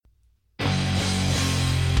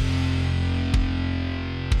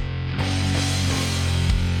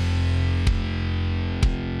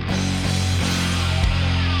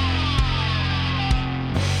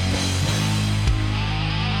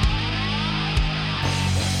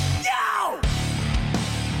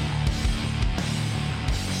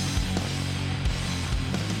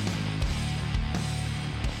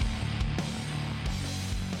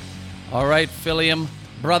All right, Phillium,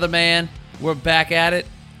 brother man, we're back at it.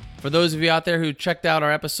 For those of you out there who checked out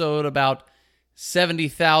our episode about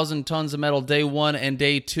 70,000 Tons of Metal Day 1 and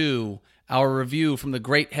Day 2, our review from the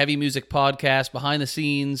Great Heavy Music Podcast, behind the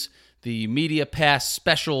scenes, the Media Pass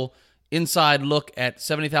special inside look at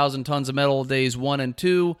 70,000 Tons of Metal Days 1 and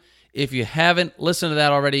 2. If you haven't listened to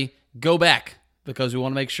that already, go back, because we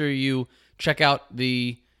want to make sure you check out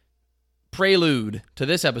the prelude to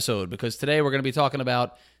this episode, because today we're going to be talking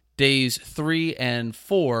about Days 3 and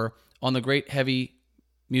 4 on the Great Heavy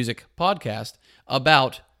Music Podcast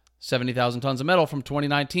about 70,000 Tons of Metal from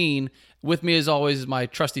 2019. With me, as always, is my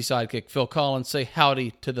trusty sidekick, Phil Collins. Say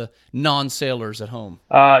howdy to the non-sailors at home.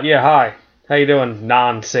 Yeah, hi. How you doing,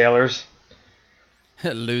 non-sailors?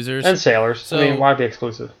 Losers. And sailors. So, I mean, why be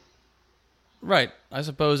exclusive? Right. I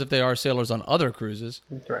suppose if they are sailors on other cruises.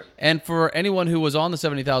 Right. And for anyone who was on the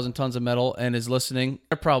 70,000 Tons of Metal and is listening,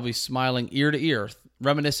 they're probably smiling ear to ear,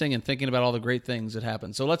 reminiscing and thinking about all the great things that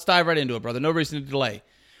happened. So let's dive right into it, brother. No reason to delay.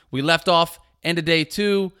 We left off end of Day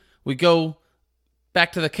 2. We go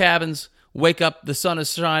back to the cabins, wake up, the sun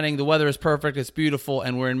is shining, the weather is perfect, it's beautiful,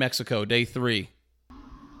 and we're in Mexico, Day 3.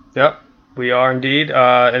 Yep, we are indeed.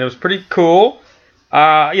 And it was pretty cool.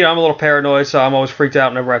 I'm a little paranoid, so I'm always freaked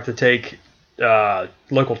out whenever I have to take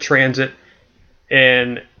local transit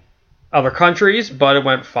in other countries, but it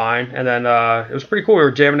went fine. And then it was pretty cool. We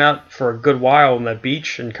were jamming out for a good while on that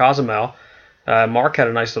beach in Cozumel. Mark had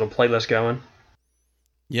a nice little playlist going.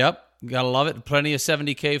 Yep, gotta love it. Plenty of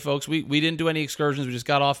 70K, folks. We didn't do any excursions. We just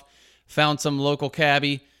got off, found some local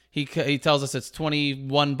cabbie. He tells us it's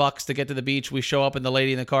 $21 to get to the beach. We show up and the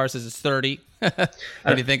lady in the car says it's 30.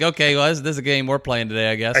 And you think, okay, well, this is a game we're playing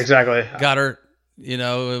today, I guess. Exactly. Got her,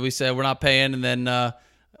 we said we're not paying, and then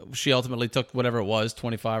she ultimately took whatever it was,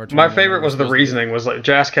 25 or 20. My favorite was the reasoning was like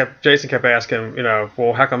Jason kept asking,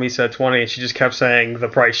 well, how come he said 20? And she just kept saying the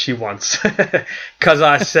price she wants. Because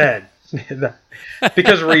I said.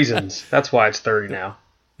 Because reasons. That's why it's 30 now.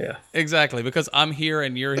 Yeah. Exactly. Because I'm here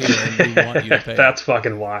and you're here and we want you to pay. That's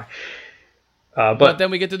fucking why. But then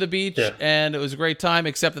we get to the beach and it was a great time,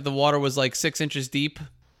 except that the water was like 6 inches deep.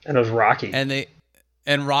 And it was rocky. And they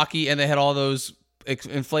had all those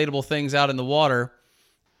inflatable things out in the water.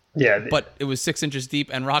 Yeah. But it was 6 inches deep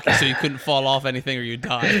and rocky, so you couldn't fall off anything or you'd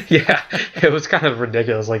die. Yeah. It was kind of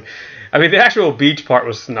ridiculous. The actual beach part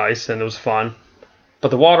was nice and it was fun. But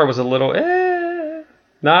the water was a little,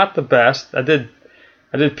 not the best. I did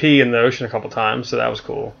pee in the ocean a couple times, so that was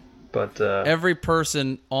cool. But every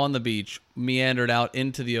person on the beach meandered out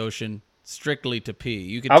into the oceen strictly to pee.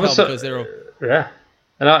 You could tell because they were... Yeah.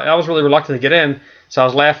 And I was really reluctant to get in, so I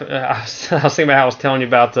was laughing. I was thinking about how I was telling you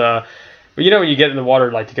about... when you get in the water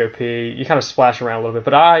to go pee, you kind of splash around a little bit.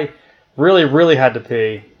 But I really, really had to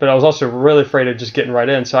pee, but I was also really afraid of just getting right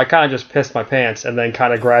in, so I kind of just pissed my pants and then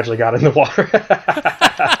kind of gradually got in the water.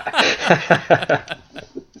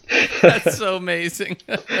 That's so amazing.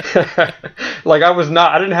 I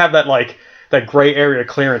didn't have that gray area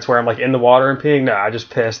clearance where I'm in the water and peeing. No, I just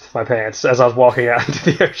pissed my pants as I was walking out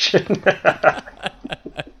into the ocean.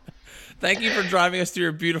 Thank you for driving us to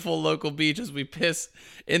your beautiful local beach as we piss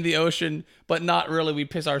in the ocean, but not really. We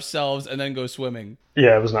piss ourselves and then go swimming.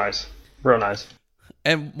 Yeah, it was nice. Real nice.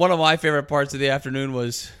 And one of my favorite parts of the afternoon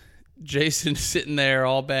was Jason sitting there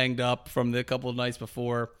all banged up from the couple of nights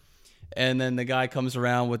before. And then the guy comes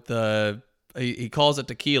around with he calls it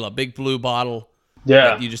tequila, big blue bottle.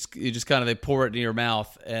 Yeah. You just kind of, they pour it in your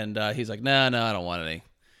mouth. And he's like, no, I don't want any.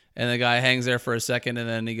 And the guy hangs there for a second, and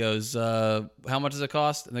then he goes, how much does it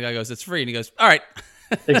cost? And the guy goes, it's free. And he goes, all right.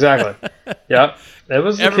 Exactly. Yep. It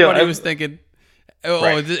was everybody was thinking,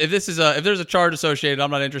 right. if there's a charge associated,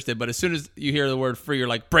 I'm not interested. But as soon as you hear the word free, you're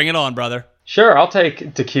like, bring it on, brother. Sure, I'll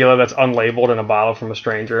take tequila that's unlabeled in a bottle from a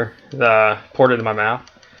stranger, poured it in my mouth.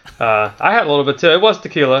 I had a little bit too. It was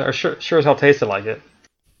tequila, or sure as hell tasted like it.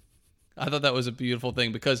 I thought that was a beautiful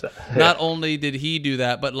thing because not only did he do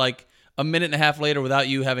that, but a minute and a half later, without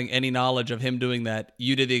you having any knowledge of him doing that,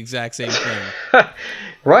 you did the exact same thing.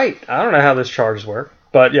 Right. I don't know how this charges work,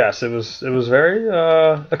 but yes, it was very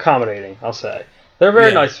accommodating, I'll say. They're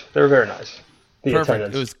very nice. They were very nice. The Perfect.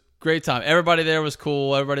 attendants. It was a great time. Everybody there was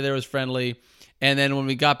cool. Everybody there was friendly. And then when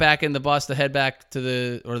we got back in the bus to head back to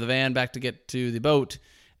the van back to get to the boat,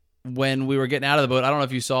 when we were getting out of the boat, I don't know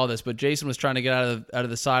if you saw this, but Jason was trying to get out of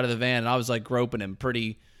the side of the van, and I was groping him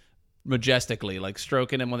pretty majestically,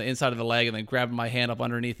 stroking him on the inside of the leg and then grabbing my hand up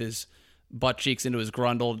underneath his butt cheeks into his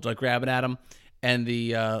grundle, grabbing at him. And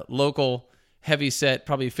the local heavyset,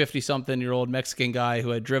 probably 50-something-year-old Mexican guy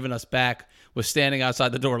who had driven us back was standing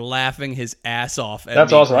outside the door laughing his ass off.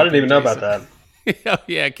 That's awesome. I didn't even know about that.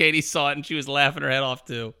 Yeah, Katie saw it and she was laughing her head off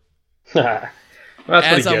too. That's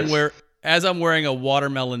pretty good. as I'm wearing a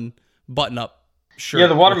watermelon button-up shirt. Yeah,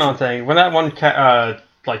 the watermelon thing. When that one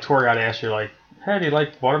like tour guide asked you, like, "Hey, do you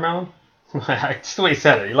like watermelon?" That's the way he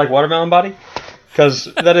said it. You like watermelon, buddy? Because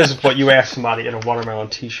that is what you ask somebody in a watermelon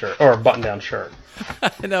T-shirt or a button-down shirt.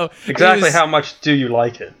 I know exactly how much do you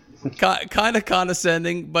like it? Kind of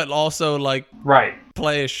condescending, but also like right,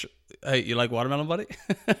 playish. Hey, you like watermelon, buddy?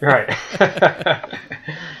 Right.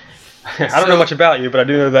 I don't know much about you, but I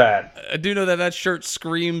do know that. I do know that shirt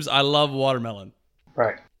screams, "I love watermelon."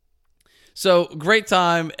 Right. So great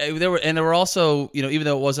time. There were also, even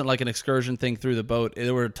though it wasn't like an excursion thing through the boat,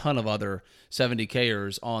 there were a ton of other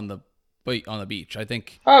 70Kers on the beach. I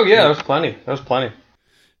think. Oh yeah, there was plenty.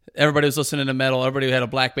 Everybody was listening to metal. Everybody had a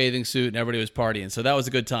black bathing suit, and everybody was partying. So that was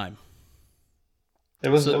a good time. It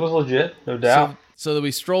was legit, no doubt. So that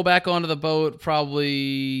we stroll back onto the boat,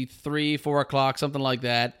 probably 3-4 o'clock, something like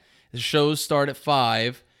that. The shows start at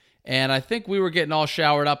 5, and I think we were getting all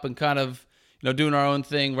showered up and kind of, doing our own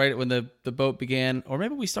thing right when the boat began. Or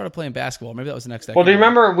maybe we started playing basketball. Maybe that was the next day. Well, do you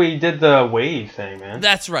remember we did the wave thing, man?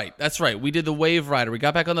 That's right. We did the wave rider. We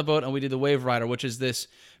got back on the boat and we did the wave rider, which is this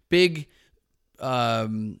big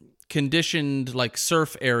conditioned like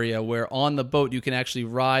surf area where on the boat you can actually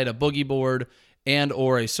ride a boogie board and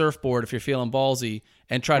or a surfboard if you're feeling ballsy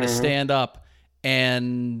and try to stand up.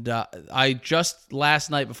 And I just last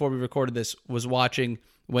night before we recorded this was watching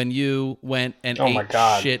when you went and ate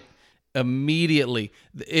shit immediately.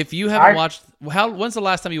 If you haven't watched, when's the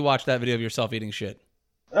last time you watched that video of yourself eating shit?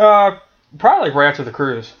 Probably like right after the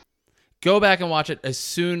cruise. Go back and watch it as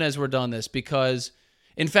soon as we're done this, because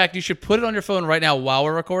in fact you should put it on your phone right now while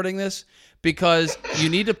we're recording this, because you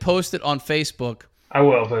need to post it on Facebook. I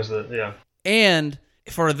will post it, yeah. And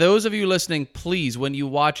for those of you listening, please, when you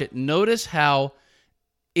watch it, notice how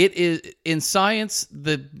it is in science,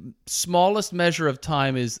 the smallest measure of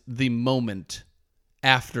time is the moment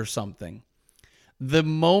after something. The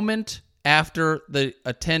moment after the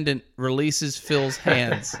attendant releases Phil's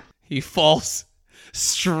hands, he falls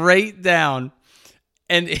straight down.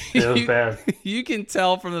 And you can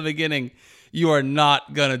tell from the beginning you are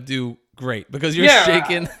not going to do great because you're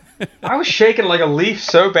shaking. I was shaking like a leaf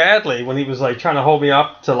so badly when he was like trying to hold me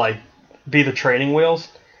up to like be the training wheels.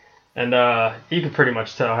 And you could pretty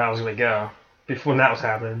much tell how it was going to go before when that was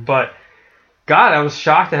happening. But God, I was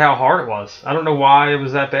shocked at how hard it was. I don't know why it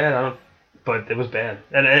was that bad. But it was bad.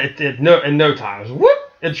 And in no time. It was whoop!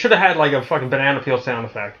 It should have had like a fucking banana peel sound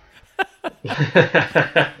effect.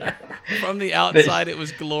 From the outside, it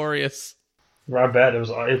was glorious. I bet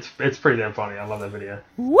it's pretty damn funny. I love that video.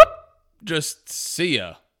 Whoop! Just see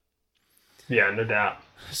ya. Yeah, no doubt.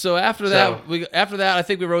 So after that, I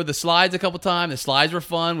think we rode the slides a couple times. The slides were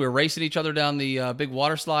fun. We were racing each other down the big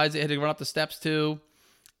water slides. They had to run up the steps too.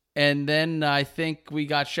 And then I think we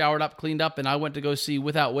got showered up, cleaned up, and I went to go see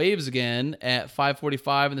Without Waves again at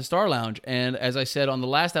 5:45 in the Star Lounge. And as I said on the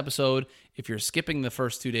last episode, if you're skipping the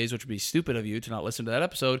first 2 days, which would be stupid of you to not listen to that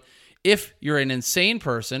episode, if you're an insane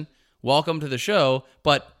person, welcome to the show.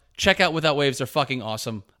 But check out Without Waves. They're fucking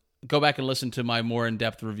awesome. Go back and listen to my more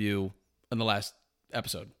in-depth review in the last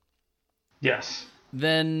episode. Yes.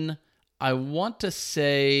 Then I want to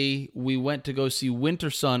say we went to go see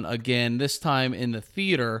Wintersun again, this time in the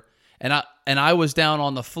theater, and I was down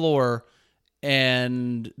on the floor,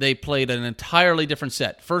 and they played an entirely different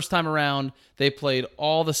set. First time around, they played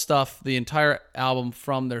all the stuff, the entire album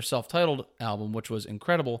from their self-titled album, which was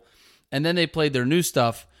incredible, and then they played their new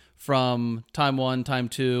stuff from Time 1, Time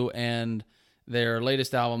 2, and their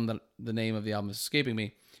latest album. The name of the album is escaping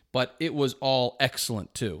me, but it was all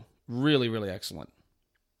excellent too. Really, really excellent.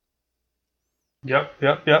 Yep.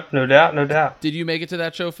 No doubt. Did you make it to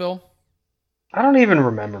that show, Phil? I don't even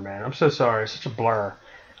remember, man. I'm so sorry. It's such a blur.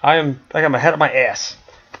 I got my head up my ass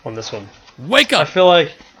on this one. Wake up! I feel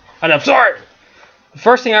like... I'm sorry! The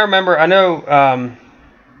first thing I remember, I know...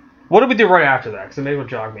 what did we do right after that? Because maybe it'll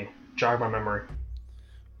jog my memory.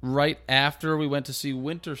 Right after we went to see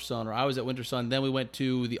Wintersun, or I was at Wintersun, then we went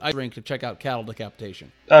to the ice rink to check out Cattle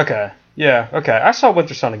Decapitation. Okay. Yeah, okay. I saw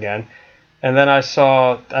Wintersun again. And then I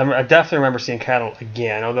definitely remember seeing Cattle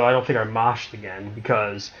again, although I don't think I moshed again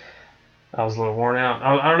because I was a little worn out.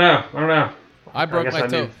 I don't know. I broke my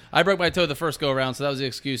toe. I broke my toe the first go around, so that was the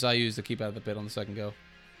excuse I used to keep out of the pit on the second go.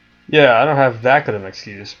 Yeah, I don't have that good of an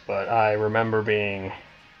excuse, but I remember being,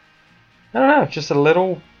 I don't know, just a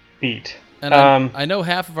little beat. And I know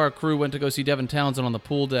half of our crew went to go see Devin Townsend on the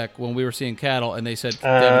pool deck when we were seeing Cattle, and they said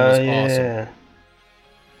Devin was awesome.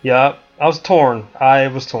 Yeah, I was torn. I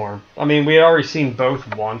mean, we had already seen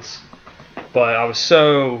both once, but I was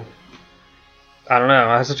so... I don't know.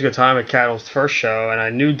 I had such a good time at Cattle's first show, and I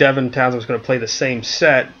knew Devin Townsend was going to play the same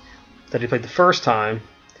set that he played the first time,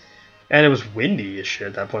 And it was windy as shit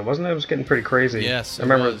at that point, wasn't it? It was getting pretty crazy. Yes, I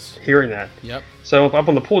remember hearing that. Yep. So up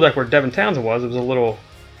on the pool deck where Devin Townsend was, it was a little,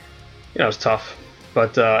 it was tough.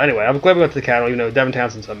 But anyway, I'm glad we went to the Cattle, even though Devin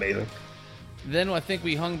Townsend's amazing. Then I think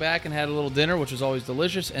we hung back and had a little dinner, which was always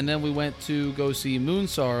delicious. And then we went to go see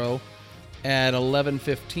Moonsorrow at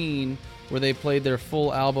 11:15, where they played their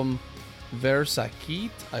full album,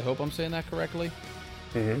 Versakit. I hope I'm saying that correctly.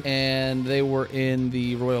 Mm-hmm. And they were in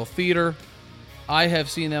the Royal Theater. I have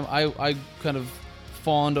seen them. I kind of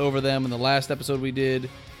fawned over them in the last episode we did.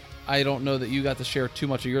 I don't know that you got to share too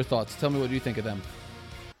much of your thoughts. Tell me what you think of them.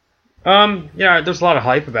 Yeah, there's a lot of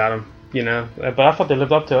hype about them, but I thought they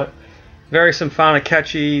lived up to it. Very symphonic,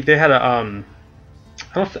 catchy. They had I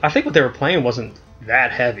think what they were playing wasn't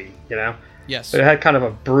that heavy, Yes. But it had kind of a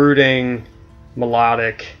brooding,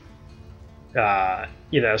 melodic, sort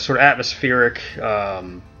of atmospheric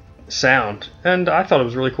sound, and I thought it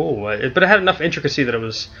was really cool. But it had enough intricacy that it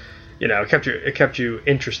was, it kept you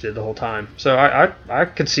interested the whole time. So I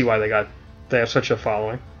could see why they have such a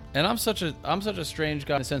following. And I'm such a strange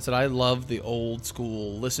guy in the sense that I love the old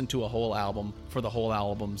school, listen to a whole album for the whole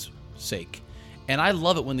album's sake. And I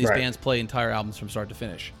love it when these bands play entire albums from start to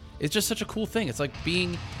finish. It's just such a cool thing. It's like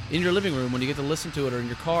being in your living room when you get to listen to it, or in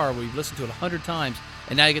your car where you've listened to it 100 times,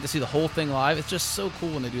 and now you get to see the whole thing live. It's just so cool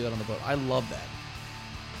when they do that on the boat. I love that.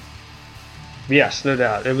 Yes, no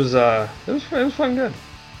doubt. It was fun, good.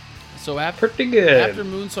 So pretty good. After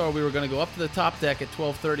Moonsorrow, we were going to go up to the top deck at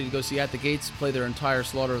 12:30 to go see At the Gates play their entire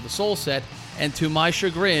Slaughter of the Soul set. And to my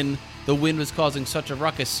chagrin, the wind was causing such a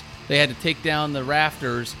ruckus, they had to take down the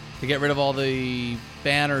rafters to get rid of all the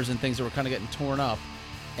banners and things that were kind of getting torn up.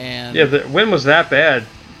 And yeah, the wind was that bad.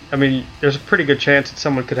 I mean, there's a pretty good chance that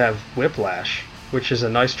someone could have whiplash, which is a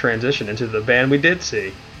nice transition into the band we did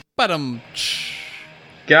see. But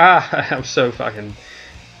God, I'm so fucking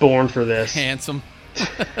born for this. Handsome.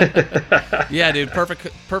 Yeah, dude, perfect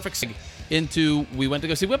into we went to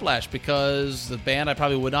go see Whiplash, because the band I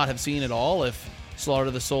probably would not have seen at all if Slaughter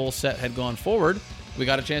of the Soul set had gone forward. We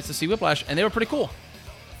got a chance to see Whiplash, and they were pretty cool.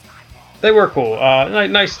 They were cool.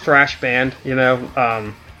 Nice thrash band,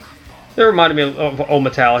 They reminded me of old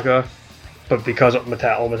Metallica, but because old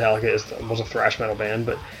Metallica was a thrash metal band.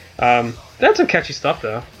 But they had some catchy stuff,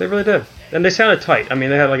 though. They really did. And they sounded tight. I mean,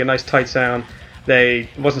 they had like a nice tight sound. It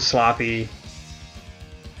wasn't sloppy.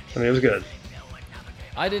 I mean, it was good.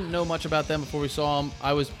 I didn't know much about them before we saw them.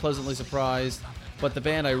 I was pleasantly surprised. But the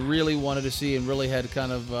band I really wanted to see and really had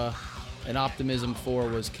kind of an optimism for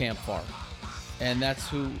was Campfire. And that's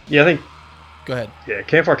who... Yeah, I think... Go ahead. Yeah,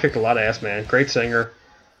 Campfire kicked a lot of ass, man. Great singer.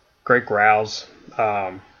 Great growls.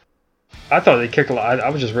 I thought they kicked a lot. I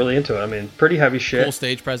was just really into it. I mean, pretty heavy shit. Cool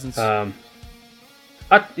stage presence. Yeah,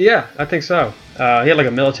 I think so. He had like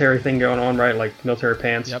a military thing going on, right? Like military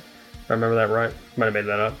pants. Yep. If I remember that right. Might have made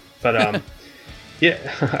that up. But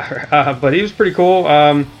yeah. But he was pretty cool.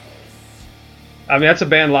 I mean, that's a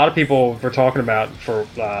band a lot of people were talking about for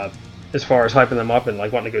as far as hyping them up and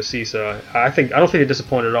like wanting to go see. So I don't think they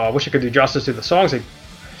disappointed at all. I wish I could do justice to the songs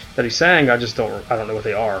that he sang. I don't know what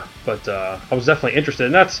they are. But I was definitely interested.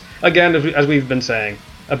 And that's, again, as we've been saying,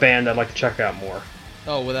 a band I'd like to check out more.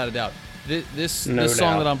 Oh, without a doubt. This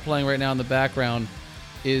song that I'm playing right now in the background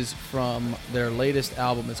is from their latest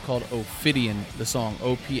album. It's called Ophidian, the song,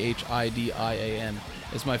 Ophidian.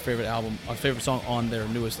 It's my favorite album, my favorite song on their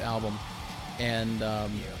newest album. And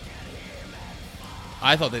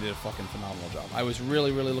I thought they did a fucking phenomenal job. I was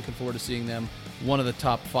really, really looking forward to seeing them. One of the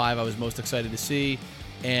top 5 I was most excited to see,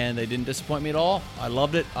 and they didn't disappoint me at all. I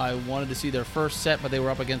loved it. I wanted to see their first set, but they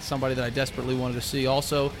were up against somebody that I desperately wanted to see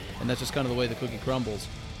also, and that's just kind of the way the cookie crumbles.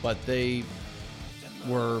 But they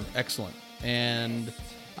were excellent. And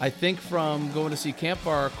I think from going to see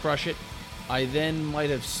Campfire crush it, I then might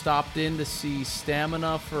have stopped in to see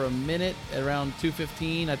Stamina for a minute at around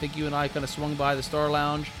 2:15. I think you and I kind of swung by the Star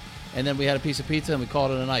Lounge, and then we had a piece of pizza and we called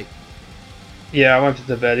it a night. Yeah, I went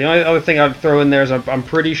to bed. The only other thing I'd throw in there is I'm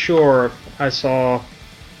pretty sure I saw,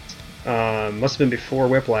 must have been before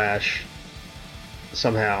Whiplash,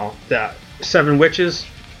 somehow, that Seven Witches.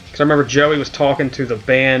 Because I remember Joey was talking to the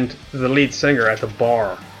band, the lead singer, at the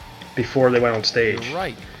bar before they went on stage. You're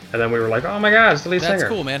right. And then we were like, oh my god, it's the lead singer. That's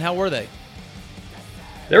cool, man. How were they?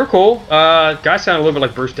 They were cool. Guy sounded a little bit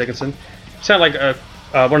like Bruce Dickinson. Sounded like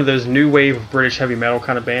one of those new wave of British heavy metal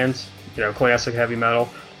kind of bands. Classic heavy metal.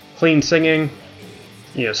 Clean singing.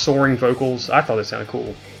 Soaring vocals. I thought they sounded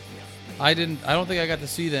cool. I don't think I got to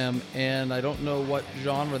see them, and I don't know what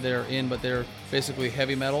genre they're in, but they're basically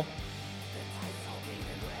heavy metal.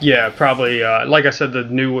 Yeah, probably. Like I said,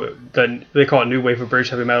 they call it new wave of British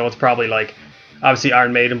heavy metal. It's probably like, obviously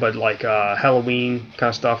Iron Maiden, but like Halloween kind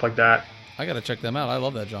of stuff like that. I got to check them out. I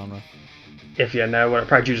love that genre. If you know what,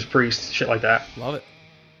 probably Judas Priest, shit like that. Love it.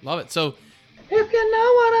 Love it. So if you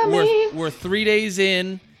know what I mean. We're 3 days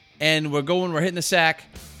in, and we're hitting the sack.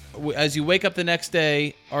 As you wake up the next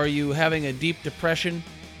day, are you having a deep depression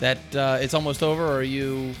that it's almost over, or are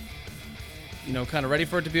you kind of ready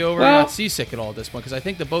for it to be over? Well, You're not seasick at all at this point, because I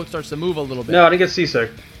think the boat starts to move a little bit. No, I didn't get seasick.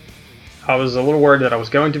 I was a little worried that I was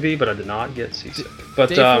going to be, but I did not get seasick. But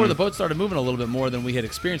day 4, the boat started moving a little bit more than we had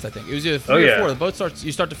experienced, I think. It was either 3 or 4. The boat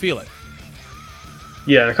you start to feel it.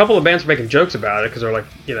 Yeah, and a couple of bands were making jokes about it because they're like,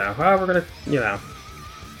 we're going to,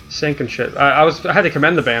 sink and shit. I had to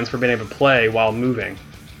commend the bands for being able to play while moving.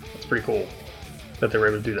 It's pretty cool that they were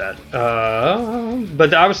able to do that.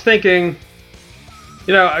 But I was thinking,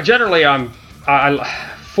 generally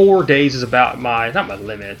 4 days is about not my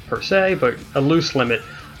limit per se, but a loose limit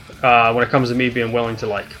when it comes to me being willing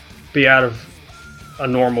to be out of a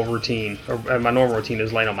normal routine. And my normal routine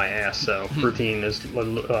is laying on my ass, so routine is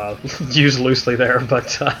used loosely there.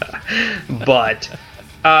 But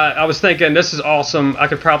I was thinking this is awesome. I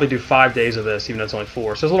could probably do 5 days of this, even though it's only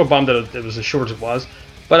 4. So I was a little bummed that it was as short as it was.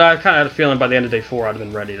 But I kind of had a feeling by the end of day 4 I'd have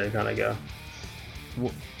been ready to kind of go.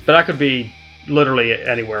 But I could be literally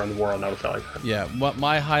anywhere in the world and I would feel like that. Yeah, what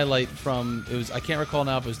my highlight I can't recall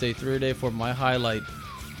now if it was day 3 or day 4, but my highlight,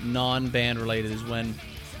 non-band related, is when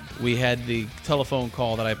we had the telephone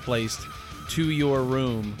call that I placed to your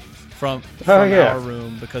room from our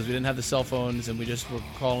room, because we didn't have the cell phones and we just were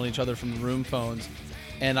calling each other from the room phones.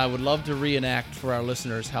 And I would love to reenact for our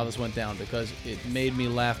listeners how this went down, because it made me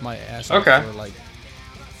laugh my ass off for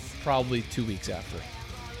probably 2 weeks after.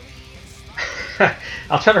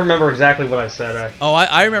 I'll try to remember exactly what I said.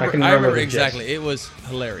 I remember exactly. It was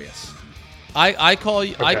hilarious. I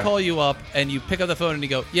call you up and you pick up the phone and you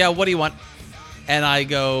go, "Yeah, what do you want?" And I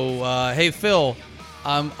go, "Hey Phil,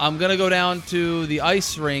 I'm gonna go down to the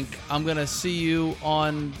ice rink. I'm gonna see you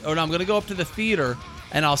I'm gonna go up to the theater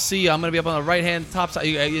and I'll see you. I'm gonna be up on the right hand top side."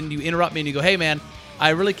 And you interrupt me and you go, "Hey man, I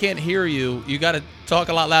really can't hear you. You got to talk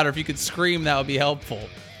a lot louder. If you could scream, that would be helpful."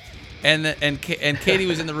 And Katie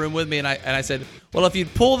was in the room with me, and I said, "Well, if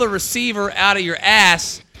you'd pull the receiver out of your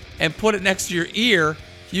ass and put it next to your ear,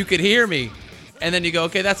 you could hear me." And then you go,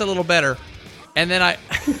 "Okay, that's a little better." And then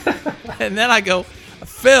I go,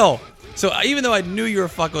 "Phil." So even though I knew you were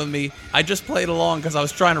fucking with me, I just played along because I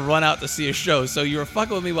was trying to run out to see a show. So you were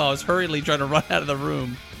fucking with me while I was hurriedly trying to run out of the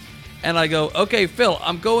room. And I go, "Okay, Phil,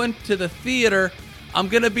 I'm going to the theater. I'm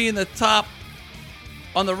gonna be in the top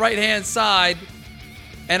on the right hand side.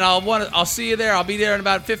 And I'll see you there. I'll be there in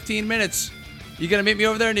about 15 minutes. You gonna meet me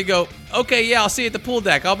over there?" And you go, "Okay, yeah, I'll see you at the pool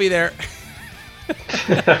deck. I'll be there."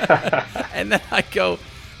 And then I go,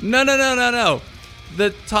 No.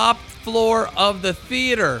 The top floor of the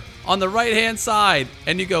theater on the right hand side.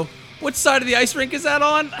 And you go, "Which side of the ice rink is that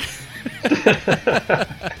on?"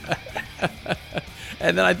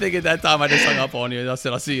 And then I think at that time I just hung up on you and I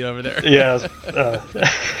said, "I'll see you over there." Yeah,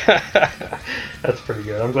 that's pretty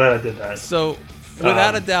good. I'm glad I did that. So,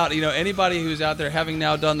 without a doubt, anybody who's out there, having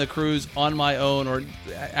now done the cruise on my own, or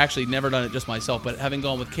actually never done it just myself, but having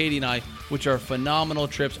gone with Katie and I, which are phenomenal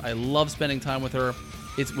trips. I love spending time with her.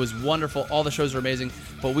 It was wonderful. All the shows are amazing.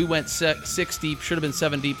 But we went 6 deep, should have been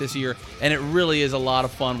 7 deep this year, and it really is a lot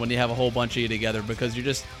of fun when you have a whole bunch of you together, because you're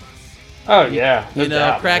just... Oh, yeah. No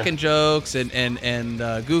doubt, cracking jokes and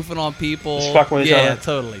goofing on people. Just fucking with each other. Yeah,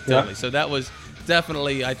 totally. Yeah. So that was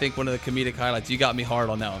definitely, I think, one of the comedic highlights. You got me hard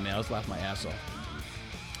on that one, man. I was laughing my ass off.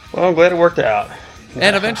 Well, I'm glad it worked out.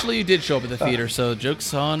 And eventually you did show up at the theater, so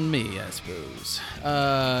joke's on me, I suppose.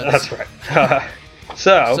 That's right.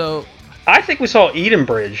 So, I think we saw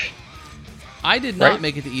Edenbridge. I did not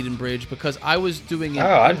make it to Edenbridge because I was doing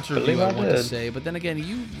an interview, I want to say. But then again,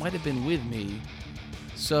 you might have been with me.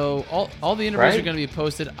 So all the interviews are going to be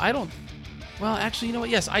posted. Well, actually, you know what?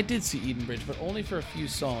 Yes, I did see Edenbridge, but only for a few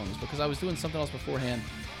songs because I was doing something else beforehand,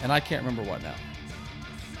 and I can't remember what now.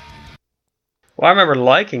 Well, I remember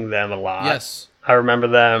liking them a lot. Yes. I remember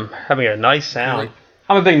them having a nice sound. Great.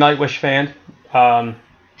 I'm a big Nightwish fan.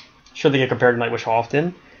 Sure they get compared to Nightwish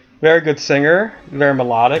often. Very good singer, very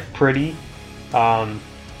melodic, pretty.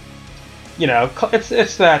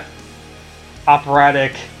 It's that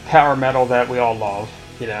operatic power metal that we all love,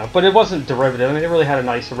 But it wasn't derivative. I mean, it really had a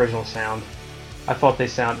nice original sound. I thought they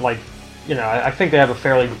sound like, I think they have a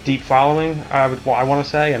fairly deep following, I want to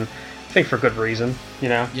say, and I think for good reason,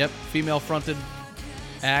 Yep, female-fronted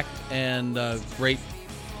act and great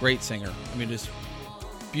singer. I mean, just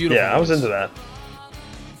beautiful. Yeah, I was into that.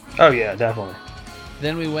 Oh, yeah, definitely.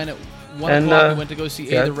 Then we went at 1 o'clock, we went to go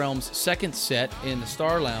see Aether Realm's second set in the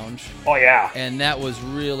Star Lounge. Oh, yeah. And that was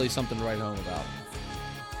really something to write home about.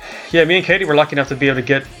 Yeah, me and Katie were lucky enough to be able to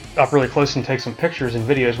get up really close and take some pictures and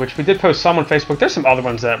videos, which we did post some on Facebook. There's some other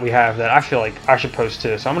ones that we have that I feel like I should post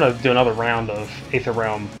too. So I'm going to do another round of Aether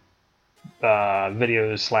Realm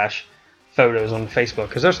videos / photos on Facebook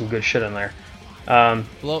because there's some good shit in there.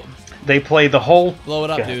 They played the whole... Blow it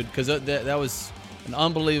up, dude, because that was an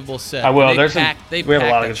unbelievable set. I will. We have a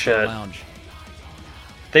lot of good shit. Lounge.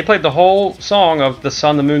 They played the whole song of The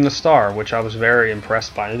Sun, the Moon, the Star, which I was very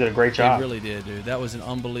impressed by. They did a great job. They really did, dude. That was an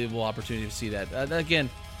unbelievable opportunity to see that. Again,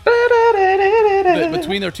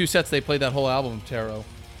 between their two sets, they played that whole album, Tarot.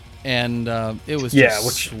 And it was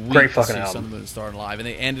just sweet great fucking to see album. Sun, the Moon, and the Star live. And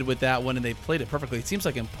they ended with that one, and they played it perfectly. It seems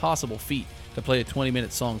like an impossible feat to play a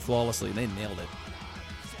 20-minute song flawlessly, and they nailed it.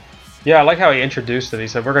 Yeah, I like how he introduced it. He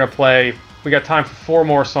said, we're going to play... We got time for 4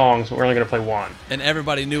 more songs, but we're only going to play 1. And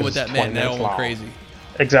everybody knew what that meant, and they all went crazy.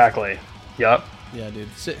 Exactly. Yep. Yeah, dude.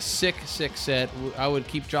 Sick set. I would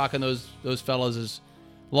keep jocking those fellas as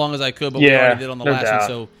long as I could, but we already did on the last one.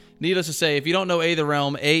 So, needless to say, if you don't know Aether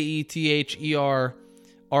Realm,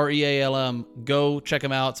 AETHERREALM, go check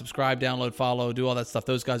them out. Subscribe, download, follow, do all that stuff.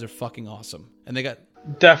 Those guys are fucking awesome. And they got...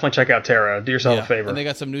 Definitely check out Tarot. Do yourself a favor. And they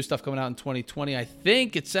got some new stuff coming out in 2020. I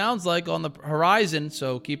think it sounds like on the horizon,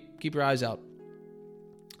 so keep your eyes out.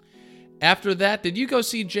 After that, did you go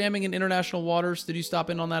see Jamming in International Waters? Did you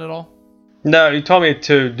stop in on that at all? No, you told me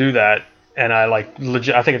to do that, and I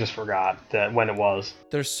legit. I think I just forgot that when it was.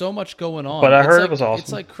 There's so much going on. But I heard it was awesome.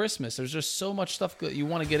 It's like Christmas. There's just so much stuff that you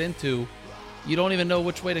want to get into. You don't even know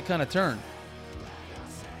which way to kind of turn.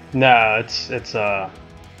 No, it's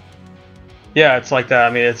yeah, it's like that.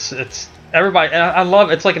 I mean, it's everybody. And I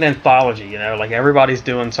love. It's like an anthology, you know. Like everybody's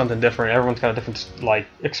doing something different. Everyone's got a different like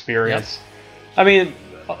experience. Yep. I mean.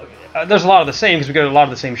 There's a lot of the same because we go to a lot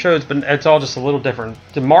of the same shows, but it's all just a little different.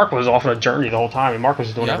 Mark was off on a journey the whole time, and Mark was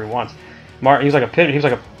just doing every once. Mark, he was like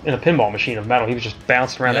in a pinball machine of metal. He was just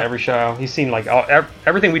bouncing around to every show. He's seen like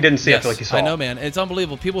everything we didn't see. I feel like he saw. I know, man. It's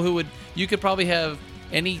unbelievable. People you could probably have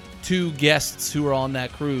any 2 guests who are on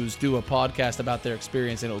that cruise do a podcast about their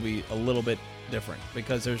experience, and it'll be a little bit different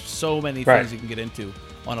because there's so many things you can get into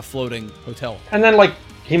on a floating hotel. And then like.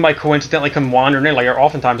 He might coincidentally come wandering in. Like,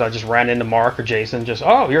 oftentimes I just ran into Mark or Jason. Just,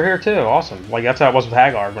 oh, you're here too. Awesome. Like, that's how it was with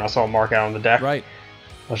Haggard when I saw Mark out on the deck. Right.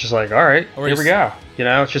 I was just like, all right, here we go. You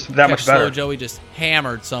know, it's just that much better. Slow Joey just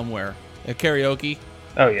hammered somewhere at karaoke.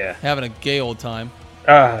 Oh, yeah. Having a gay old time.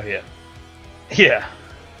 Yeah. Yeah.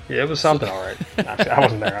 Yeah, it was something, all right. Actually, I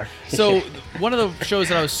wasn't there. So, one of the shows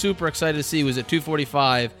that I was super excited to see was at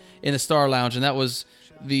 2:45 in the Star Lounge, and that was...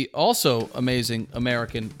 the also amazing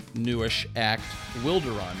American newish act,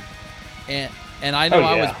 Wilderun. And I know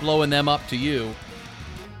I was blowing them up to you,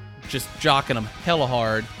 just jocking them hella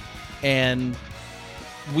hard, and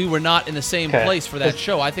we were not in the same place for that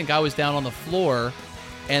show. I think I was down on the floor,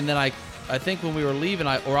 and then I think when we were leaving,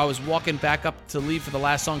 I was walking back up to leave for the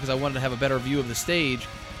last song because I wanted to have a better view of the stage,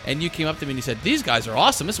 and you came up to me and you said, "These guys are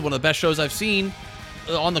awesome. This is one of the best shows I've seen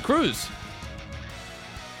on the cruise."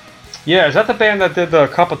 Yeah, is that the band that did the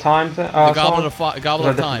Cup of Time thing? The Goblet of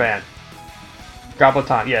Time. Band? Goblet of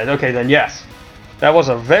Time. Yeah. Okay, then yes, that was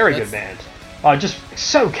a very good band. Just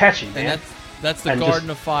so catchy, man. And that's the Garden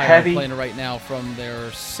of Fire. I'm playing it right now from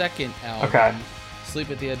their second album, Sleep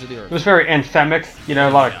at the Edge of the Earth. It was very anthemic. You know,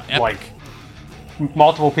 a lot of like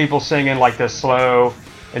multiple people singing like this slow,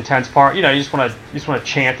 intense part. You know, you just want to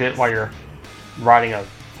chant it while you're riding I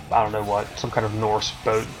don't know what, some kind of Norse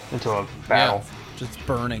boat into a battle. Yeah. Just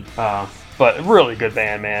burning. But really good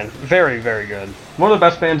band, man. Very, very good. One of the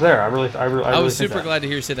best bands there. I was super glad to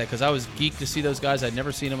hear you say that because I was geeked to see those guys. I'd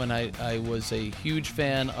never seen them, and I was a huge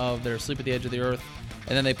fan of their Sleep at the Edge of the Earth.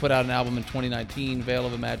 And then they put out an album in 2019, Veil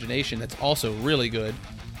of Imagination, that's also really good.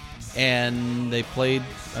 And they played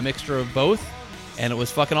a mixture of both, and it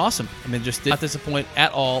was fucking awesome. I mean, just did not disappoint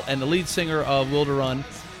at all. And the lead singer of Wilderun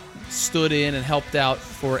stood in and helped out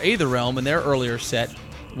for Aether Realm in their earlier set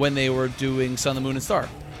when they were doing Sun, the Moon, and Star.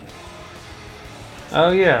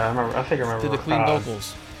 Oh yeah, I think I remember. Did the clean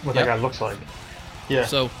vocals. What that guy looks like. Yeah.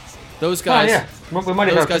 So those guys, we might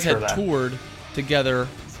have those guys had toured together,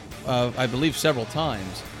 I believe, several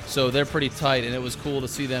times. So they're pretty tight, and it was cool to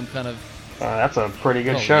see them kind of. That's a pretty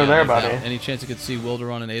good show there, buddy. Any chance you could see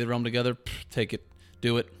Wilderun and Aether Realm together, take it,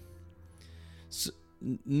 do it. So,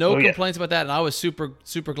 no complaints about that, and I was super,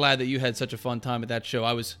 super glad that you had such a fun time at that show.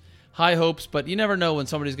 I was high hopes, but you never know when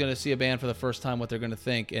somebody's going to see a band for the first time what they're going to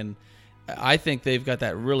think, and I think they've got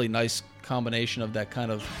that really nice combination of that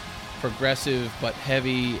kind of progressive but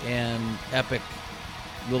heavy and epic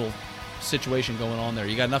little situation going on there.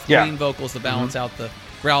 You got enough clean vocals to balance out the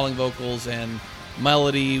growling vocals and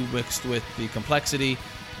melody mixed with the complexity.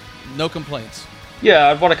 No complaints. Yeah,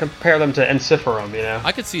 I'd want to compare them to Ensiferum, you know.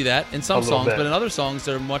 I could see that in some little songs, bit. but in other songs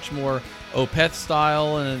they're much more Opeth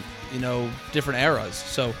style and different eras.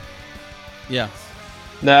 So, yeah.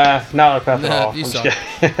 Nah, not Opeth at all. You I'm suck. just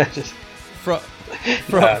kidding. Just- From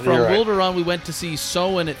you're right. Wilderun, we went to see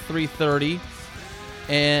Soen at 3:30,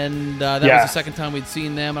 and that Yeah. was the second time we'd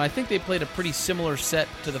seen them. And I think they played a pretty similar set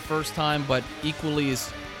to the first time, but equally as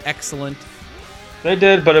excellent. They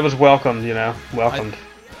did, but it was welcomed, welcomed.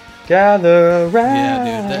 Gather around.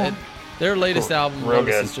 Yeah, dude. Their latest album, Real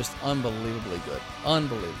Lotus, good. is just unbelievably good.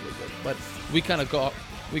 Unbelievably good. But we kind of got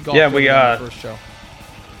Yeah, we, the first show.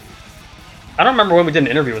 I don't remember when we did an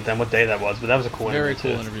interview with them, what day that was, but that was a cool Very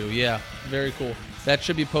interview, cool too. interview. Yeah, very cool. That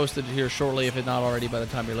should be posted here shortly, if it's not already by the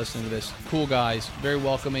time you're listening to this. Cool guys, very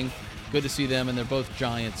welcoming. Good to see them, and they're both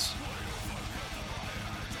giants.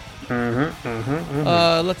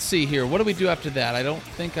 Let's see here. What do we do after that? I don't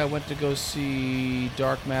think I went to go see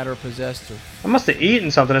Dark Matter Possessed. I must have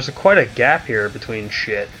eaten something. There's quite a gap here between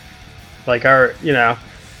shit. Like,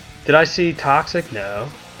 did I see Toxic? No.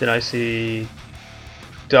 Did I see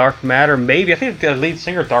Dark Matter? Maybe. I think the lead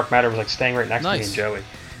singer of Dark Matter was like staying right next to me Nice. and Joey.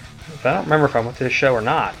 But I don't remember if I went to the show or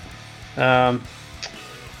not.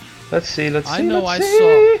 Let's see. I know let's I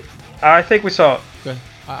see. I think we saw. Go ahead.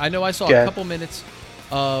 I know I saw Go a ahead. couple minutes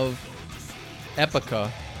of Epica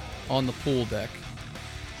on the pool deck.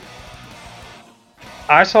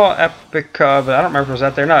 I saw Epica, but I don't remember if it was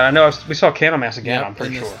out there or not. I know we saw Candlemass again. Yep, I'm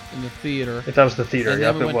pretty sure. In the theater. If that was the theater, And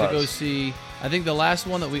yep, then we it went to go was. see, I think the last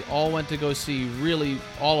one that we all went to go see, really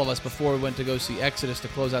all of us before we went to go see Exodus to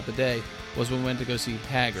close out the day, was when we went to go see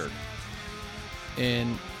Haggard.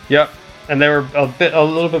 And Yep, and they were a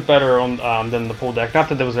little bit better on than the pool deck. Not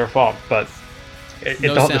that it was their fault, but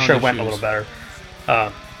No the sound show went a issues. little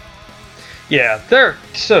better. Yeah, they're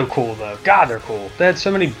so cool though. God, they're cool. They had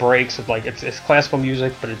so many breaks of like it's classical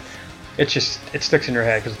music, but it sticks in your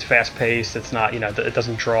head because it's fast paced. It's not it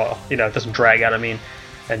doesn't draw it doesn't drag out. I mean,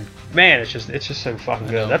 and man, it's just so fucking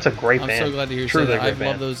I know. good. That's a great I'm band. so glad to hear you say Truly that. a great I've band.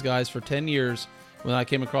 loved those guys for 10 years when I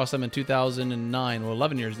came across them in 2009, well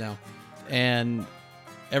 11 years now. And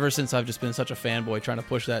ever since I've just been such a fanboy trying to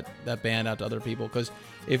push that band out to other people, because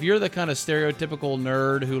if you're the kind of stereotypical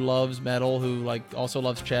nerd who loves metal, who like also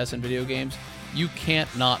loves chess and video games, you can't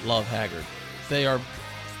not love Haggard. They are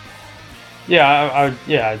Yeah,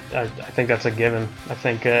 I think that's a given. I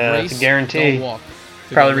think it's a guarantee. Don't walk.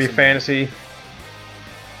 Probably read fantasy.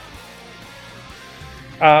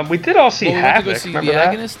 We did all see Well, we Havoc. went to go see Remember the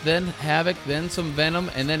that? Agonist, then Havoc, then some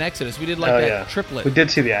Venom, and then Exodus. We did like Oh, that yeah. triplet. We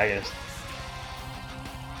did see the Agonist.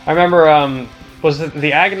 I remember, was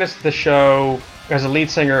the Agonist the show has a lead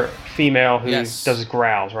singer, female, who Yes. does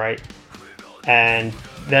growls, right? And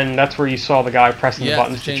then that's where you saw the guy pressing the Yeah,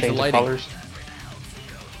 buttons to to change change the the lighting. colors.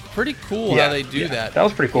 Pretty cool Yeah, how they do yeah. that. That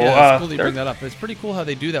was pretty cool. Yeah, it's cool that you they're- bring that up. It's pretty cool how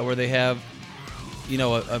they do that, where they have,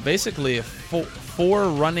 basically four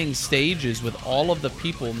running stages with all of the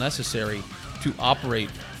people necessary to operate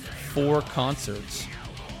 4 concerts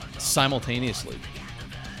simultaneously.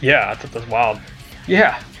 Yeah, I thought that was wild.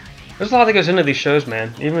 Yeah, there's a lot that goes into these shows,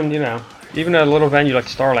 man. Even a little venue like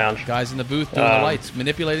Star Lounge. Guys in the booth doing the lights,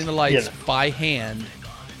 manipulating the lights yeah. by hand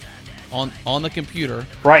on the computer.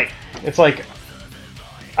 Right. It's like,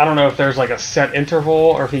 I don't know if there's like a set interval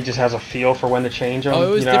or if he just has a feel for when to change them. Oh, it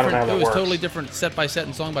was I don't know different. how that It was works. totally different, set by set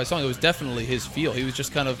and song by song. It was definitely his feel. He was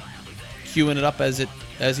just kind of queuing it up as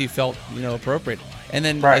he felt, appropriate. And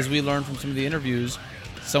then, Right. as we learned from some of the interviews,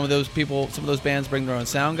 some of those bands bring their own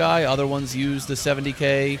sound guy. Other ones use the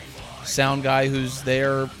 70K sound guy who's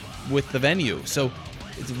there with the venue. So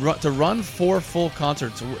to run 4 full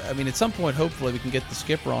concerts, I mean, at some point, hopefully, we can get the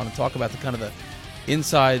skipper on and talk about the kind of the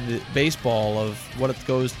inside baseball of what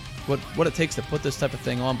it takes to put this type of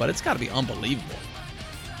thing on. But it's got to be unbelievable.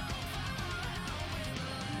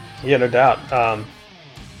 Yeah, no doubt.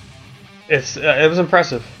 It was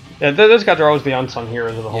impressive. Yeah, those guys are always the unsung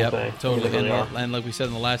heroes of the whole thing. Totally. They really are. And like we said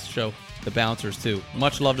in the last show, the bouncers too.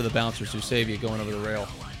 Much love to the bouncers who save you going over the rail.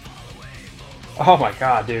 Oh my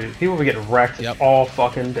god, dude! People would get wrecked Yep. all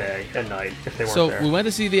fucking day and night if they weren't So there. we went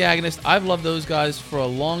to see the Agonist. I've loved those guys for a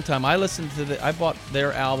long time. I bought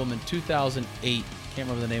their album in 2008. Can't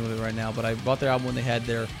remember the name of it right now, but I bought their album when they had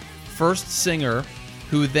their first singer,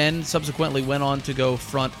 who then subsequently went on to go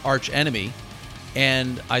front Arch Enemy,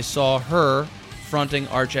 and I saw her fronting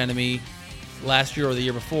Arch Enemy last year or the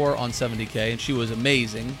year before on 70K, and she was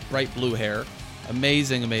amazing. Bright blue hair,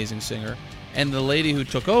 amazing singer. And the lady who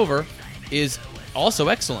took over is also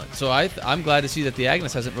excellent. So I'm glad to see that the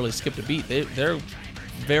Agonist hasn't really skipped a beat. They're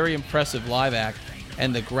very impressive live act,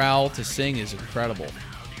 and the growl to sing is incredible.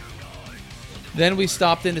 Then we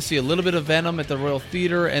stopped in to see a little bit of Venom at the Royal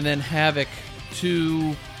Theater, and then Havoc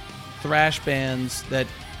two thrash bands that,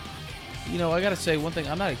 you know, I gotta say one thing.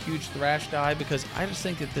 I'm not a huge thrash guy because I just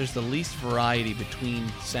think that there's the least variety between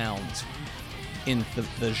sounds in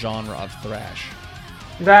the genre of thrash.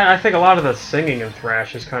 That I think a lot of the singing in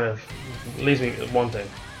thrash is kind of leaves me with one thing.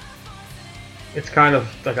 It's kind of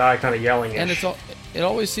the guy kind of yelling. And it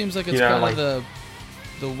always seems like it's kind of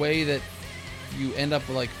the way that you end up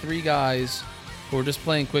with like three guys who are just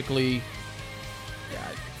playing quickly.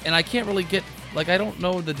 And I can't really get, like, I don't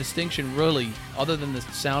know the distinction really, other than the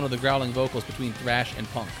sound of the growling vocals between thrash and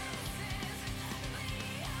punk.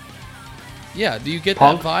 Yeah, do you get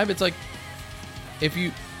punk? That vibe? It's like, if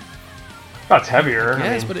you... That's heavier.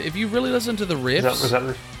 Yes, but if you really listen to the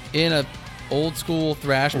riffs in a old school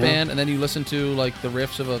thrash band, and then you listen to, like, the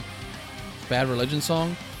riffs of a Bad Religion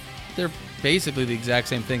song, they're basically the exact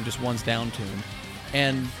same thing, just one's down tune.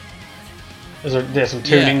 And... There's some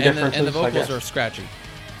tuning differences, and the vocals are scratchy.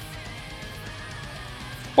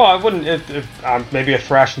 Well, I wouldn't. If maybe a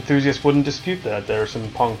thrash enthusiast wouldn't dispute that there's some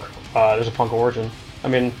punk. There's a punk origin. I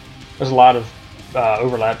mean, there's a lot of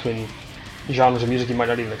overlap between genres of music you might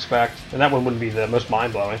not even expect, and that one wouldn't be the most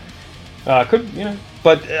mind blowing.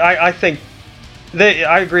 But I think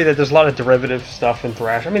I agree that there's a lot of derivative stuff in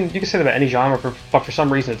thrash. I mean, you can say that about any genre, but for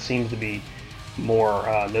some reason it seems to be more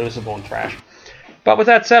noticeable in thrash. But with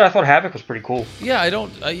that said, I thought Havoc was pretty cool. Yeah,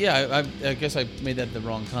 I guess I made that at the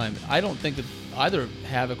wrong time. I don't think that either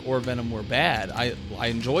Havoc or Venom were bad. I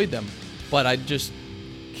enjoyed them, but I just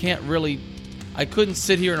can't really... I couldn't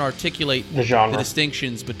sit here and articulate the genre, the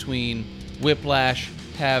distinctions between Whiplash,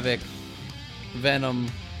 Havoc, Venom,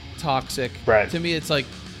 Toxic. Right. To me, it's like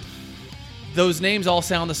those names all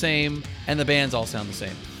sound the same, and the bands all sound the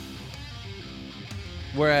same.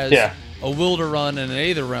 Whereas a Wilderrun and an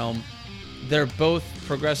Aether Realm, they're both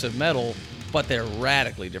progressive metal, but they're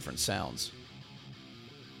radically different sounds.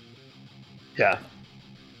 Yeah,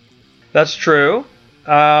 that's true.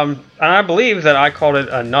 And I believe that I called it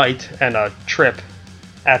a night and a trip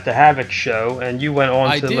at the Havoc show, and you went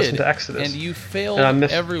on to listen to Exodus. And you failed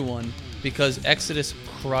everyone because Exodus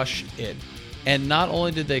crushed it. And not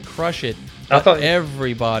only did they crush it, but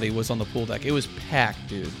everybody was on the pool deck. It was packed,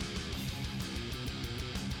 dude.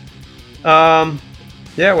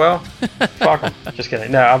 Yeah, well, fuck them. Just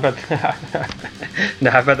kidding. No, I bet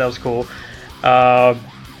that was cool. And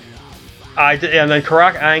then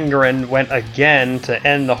Karak Angerin went again to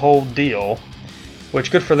end the whole deal,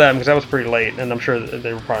 which good for them because that was pretty late, and I'm sure that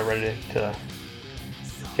they were probably ready to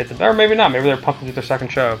get them, or maybe not. Maybe they're pumped to get their second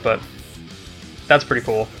show, but that's pretty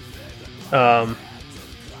cool. Yeah,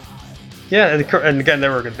 and again, they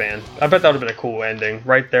were a good band. I bet that would have been a cool ending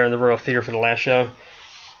right there in the Royal Theater for the last show.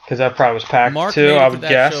 Because that probably was packed too, I would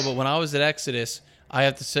guess. Show, but when I was at Exodus, I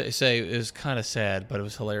have to say it was kind of sad, but it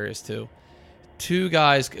was hilarious too. Two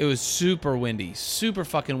guys, it was super windy, super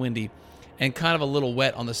fucking windy, and kind of a little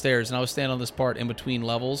wet on the stairs. And I was standing on this part in between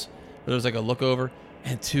levels, where there was like a look over,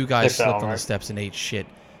 and two guys slipped on the steps and ate shit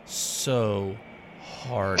so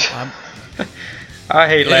hard. I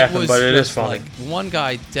hate laughing, but it is funny. Like, one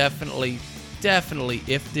guy definitely,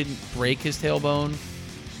 if didn't break his tailbone,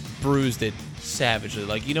 bruised it savagely.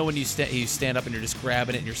 Like, you know when you stand up and you're just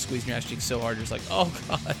grabbing it and you're squeezing your ass cheeks so hard, you're just like, oh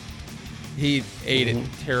god. He ate it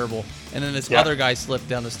terrible. And then this other guy slipped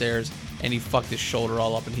down the stairs and he fucked his shoulder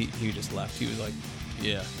all up and he just left. He was like,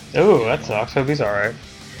 yeah. Oh, that sucks. Hope he's alright.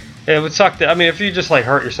 It would suck. I mean, if you just like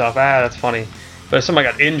hurt yourself, that's funny. But if somebody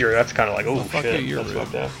got injured, that's kind of like, oh shit, that's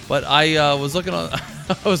fucked up. But I was looking on,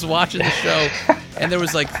 I was watching the show, and there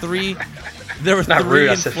was like three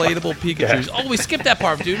inflatable Pikachus. Oh, we skipped that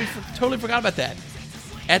part, dude. We totally forgot about that.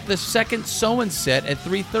 At the second Soen set at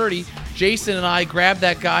 3:30, Jason and I grabbed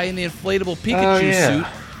that guy in the inflatable Pikachu suit,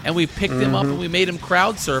 and we picked him up and we made him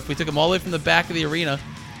crowd surf. We took him all the way from the back of the arena,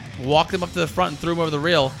 walked him up to the front, and threw him over the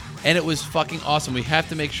rail, and it was fucking awesome. We have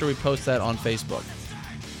to make sure we post that on Facebook.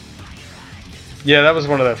 Yeah, that was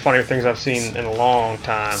one of the funnier things I've seen in a long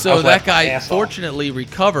time. So that guy fortunately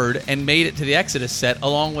recovered and made it to the Exodus set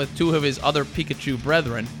along with two of his other Pikachu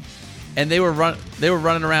brethren, and they were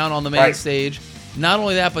running around on the main stage. Not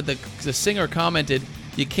only that, but the singer commented,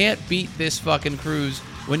 "You can't beat this fucking cruise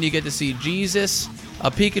when you get to see Jesus, a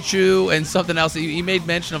Pikachu, and something else." He made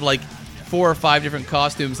mention of like 4 or 5 different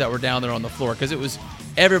costumes that were down there on the floor because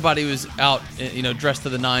everybody was out, dressed to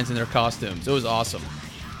the nines in their costumes. It was awesome.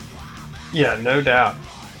 Yeah, no doubt.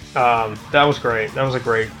 That was great. That was a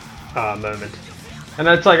great moment. And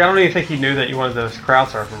it's like, I don't even think he knew that you wanted to crowd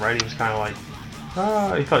surf him, right? He was kind of like,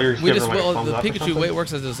 he thought you were just giving him like a thumbs up or something. The Pikachu way it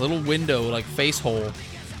works as this little window, like face hole.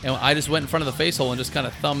 And I just went in front of the face hole and just kind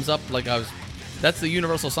of thumbs up like that's the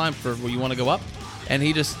universal sign for where you want to go up. And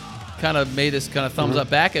he just kind of made this kind of thumbs up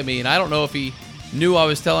back at me, and I don't know if he knew I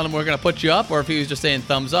was telling him we're going to put you up or if he was just saying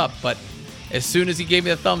thumbs up, but as soon as he gave me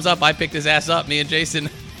the thumbs up, I picked his ass up, me and Jason,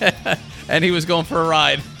 and he was going for a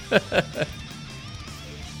ride.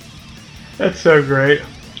 That's so great.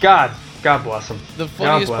 God bless him. The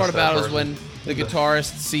funniest part about it is when the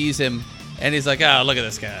guitarist sees him and he's like, "Oh, look at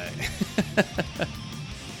this guy."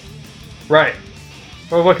 Right.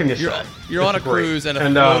 Well, what can you say? You're on a cruise and a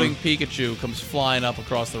floating Pikachu comes flying up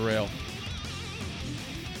across the rail.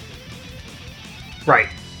 Right.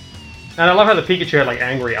 And I love how the Pikachu had like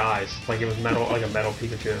angry eyes, like it was metal, like a metal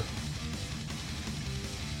Pikachu.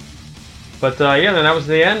 But yeah, then that was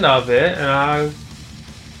the end of it, and I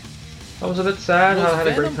was a bit sad. I had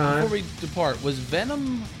a great time. Before we depart, was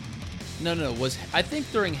Venom? No. I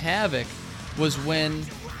think during Havoc was when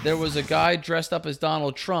there was a guy dressed up as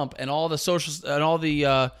Donald Trump, and all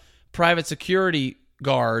the private security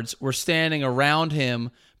guards were standing around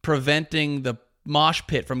him, preventing the mosh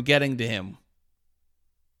pit from getting to him.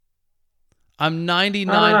 I'm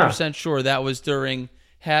 99% sure that was during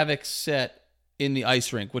Havoc's set in the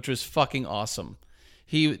ice rink, which was fucking awesome.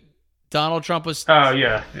 Donald Trump was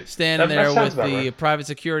standing there with the private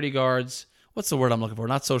security guards. What's the word I'm looking for?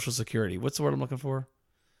 Not Social Security. What's the word I'm looking for?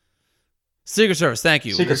 Secret Service. Thank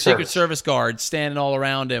you. Secret Service guards standing all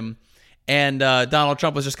around him. And Donald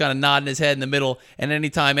Trump was just kind of nodding his head in the middle. And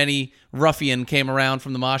anytime any ruffian came around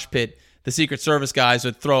from the mosh pit, the Secret Service guys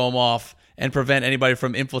would throw him off and prevent anybody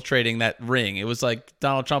from infiltrating that ring. It was like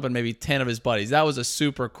Donald Trump and maybe 10 of his buddies. That was a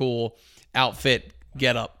super cool outfit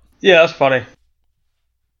get-up. Yeah, that's funny.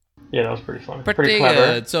 Yeah, that was pretty funny. Pretty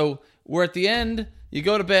clever. So we're at the end. You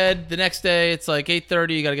go to bed. The next day, it's like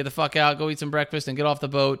 8:30. You got to get the fuck out, go eat some breakfast, and get off the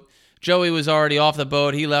boat. Joey was already off the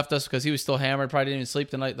boat. He left us because he was still hammered. Probably didn't even sleep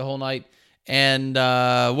the whole night. And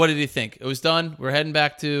what did he think? It was done. We're heading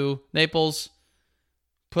back to Naples.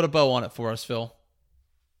 Put a bow on it for us, Phil.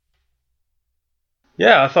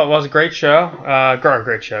 Yeah, I thought it was a great show.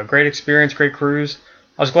 Great show. Great experience, great cruise.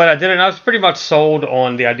 I was glad I did it, and I was pretty much sold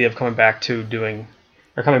on the idea of coming back to it and doing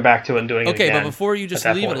it again. Okay, but before you just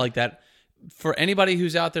leave it like that, for anybody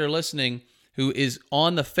who's out there listening who is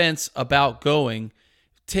on the fence about going,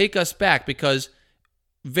 take us back, because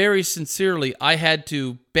very sincerely, I had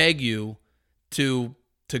to beg you to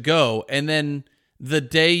go, and then the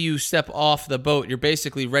day you step off the boat, you're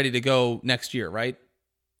basically ready to go next year, right?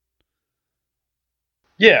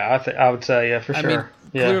 Yeah, I would say, yeah, for sure. I mean,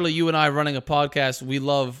 clearly you and I running a podcast, we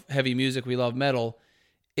love heavy music, we love metal.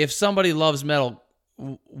 If somebody loves metal,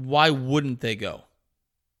 why wouldn't they go?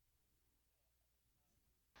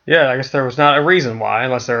 Yeah, I guess there was not a reason why,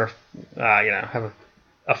 unless they're, have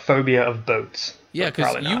a phobia of boats. Yeah,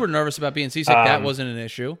 because you were nervous about being seasick. That wasn't an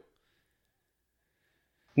issue.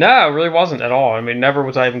 No, it really wasn't at all. I mean, never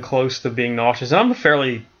was I even close to being nauseous. And I'm a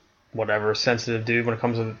fairly sensitive dude when it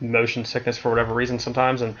comes to motion sickness for whatever reason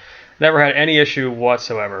sometimes, and never had any issue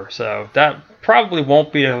whatsoever. So that probably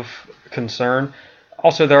won't be of concern.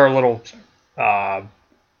 Also, there are little, I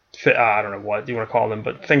don't know what you want to call them,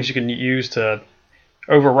 but things you can use to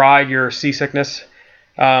override your seasickness.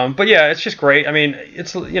 But yeah, it's just great. I mean,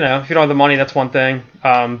 it's, if you don't have the money, that's one thing.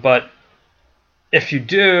 But if you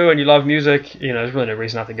do and you love music, there's really no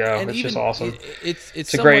reason not to go. And it's just awesome.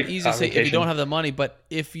 It's somewhat easy to say if you don't have the money, but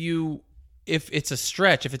if it's a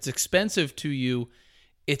stretch, if it's expensive to you,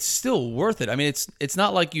 it's still worth it. I mean, it's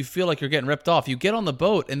not like you feel like you're getting ripped off. You get on the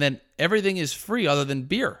boat and then everything is free other than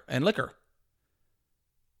beer and liquor.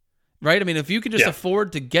 Right? I mean, if you can just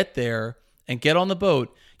afford to get there and get on the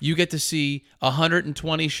boat, you get to see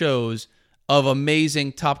 120 shows of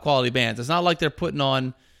amazing top quality bands. It's not like they're putting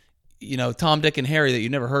on Tom, Dick, and Harry that you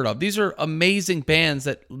never heard of. These are amazing bands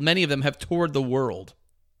that many of them have toured the world.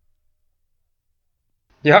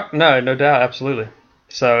 Yeah, no doubt, absolutely.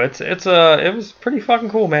 So it was pretty fucking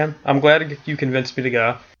cool, man. I'm glad you convinced me to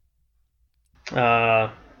go.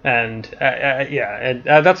 And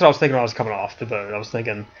that's what I was thinking when I was coming off the boat. I was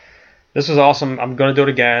thinking, this was awesome. I'm going to do it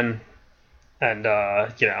again. And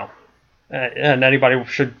and anybody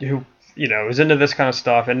who is into this kind of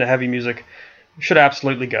stuff, into heavy music, should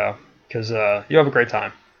absolutely go. Because you have a great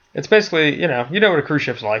time. It's basically, you know what a cruise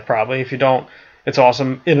ship's like, probably. If you don't, it's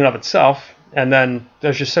awesome in and of itself. And then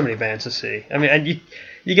there's just so many bands to see. I mean, and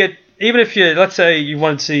you get, even if let's say you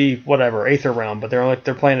want to see whatever, Aether Realm, but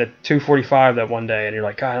they're playing at 2:45 that one day, and you're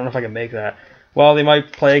like, God, I don't know if I can make that. Well, they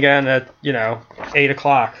might play again at 8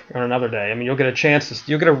 o'clock on another day. I mean, you'll get a chance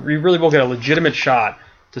you really will get a legitimate shot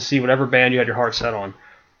to see whatever band you had your heart set on.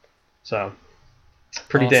 So.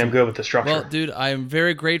 Pretty awesome. Damn good with the structure. Well, dude, I'm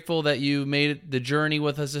very grateful that you made the journey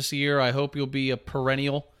with us this year. I hope you'll be a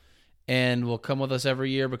perennial and will come with us every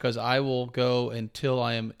year, because I will go until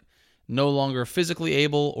I am no longer physically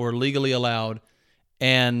able or legally allowed.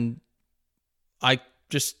 And I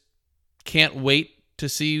just can't wait to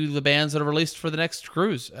see the bands that are released for the next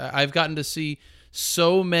cruise. I've gotten to see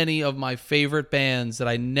so many of my favorite bands that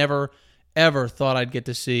I never, ever thought I'd get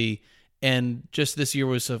to see. And just this year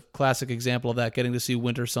was a classic example of that, getting to see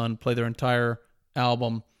Winter Sun play their entire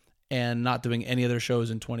album and not doing any other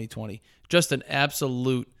shows in 2020. Just an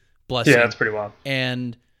absolute blessing. Yeah, that's pretty wild.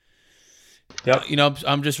 And Yep.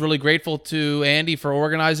 I'm just really grateful to Andy for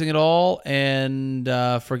organizing it all and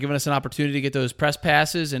for giving us an opportunity to get those press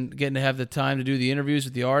passes and getting to have the time to do the interviews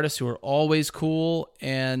with the artists who are always cool.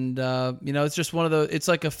 And, it's just one of the, it's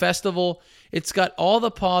like a festival. It's got all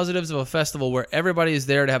the positives of a festival where everybody is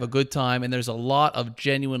there to have a good time. And there's a lot of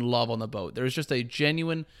genuine love on the boat. There's just a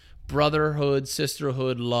genuine brotherhood,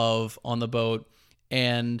 sisterhood love on the boat.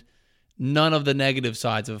 And none of the negative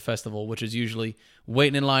sides of a festival, which is usually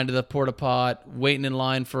waiting in line to the porta pot, waiting in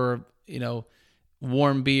line for,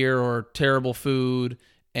 warm beer or terrible food,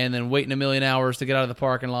 and then waiting a million hours to get out of the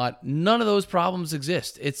parking lot. None of those problems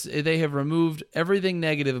exist. They have removed everything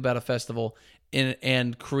negative about a festival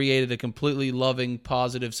and created a completely loving,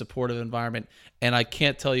 positive, supportive environment. And I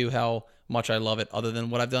can't tell you how much I love it other than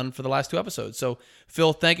what I've done for the last 2 episodes. So,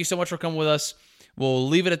 Phil, thank you so much for coming with us. We'll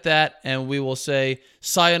leave it at that, and we will say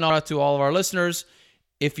sayonara to all of our listeners.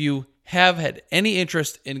 If you have had any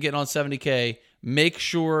interest in getting on 70K, make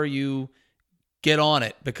sure you get on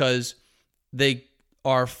it because they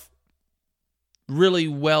are really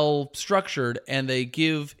well structured and they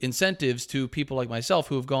give incentives to people like myself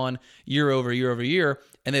who have gone year over year over year,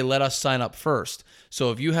 and they let us sign up first.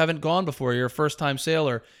 So if you haven't gone before, you're a first-time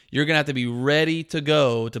sailor, you're going to have to be ready to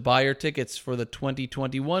go to buy your tickets for the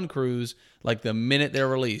 2021 cruise like the minute they're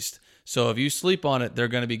released. So if you sleep on it, they're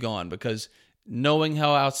going to be gone because knowing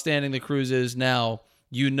how outstanding the cruise is now,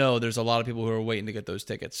 there's a lot of people who are waiting to get those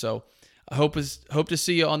tickets. So I hope to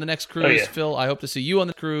see you on the next cruise, yeah. Phil. I hope to see you on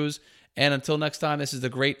the cruise. And until next time, this is the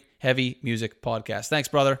Great Heavy Music Podcast. Thanks,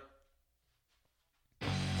 brother.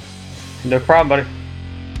 No problem, buddy.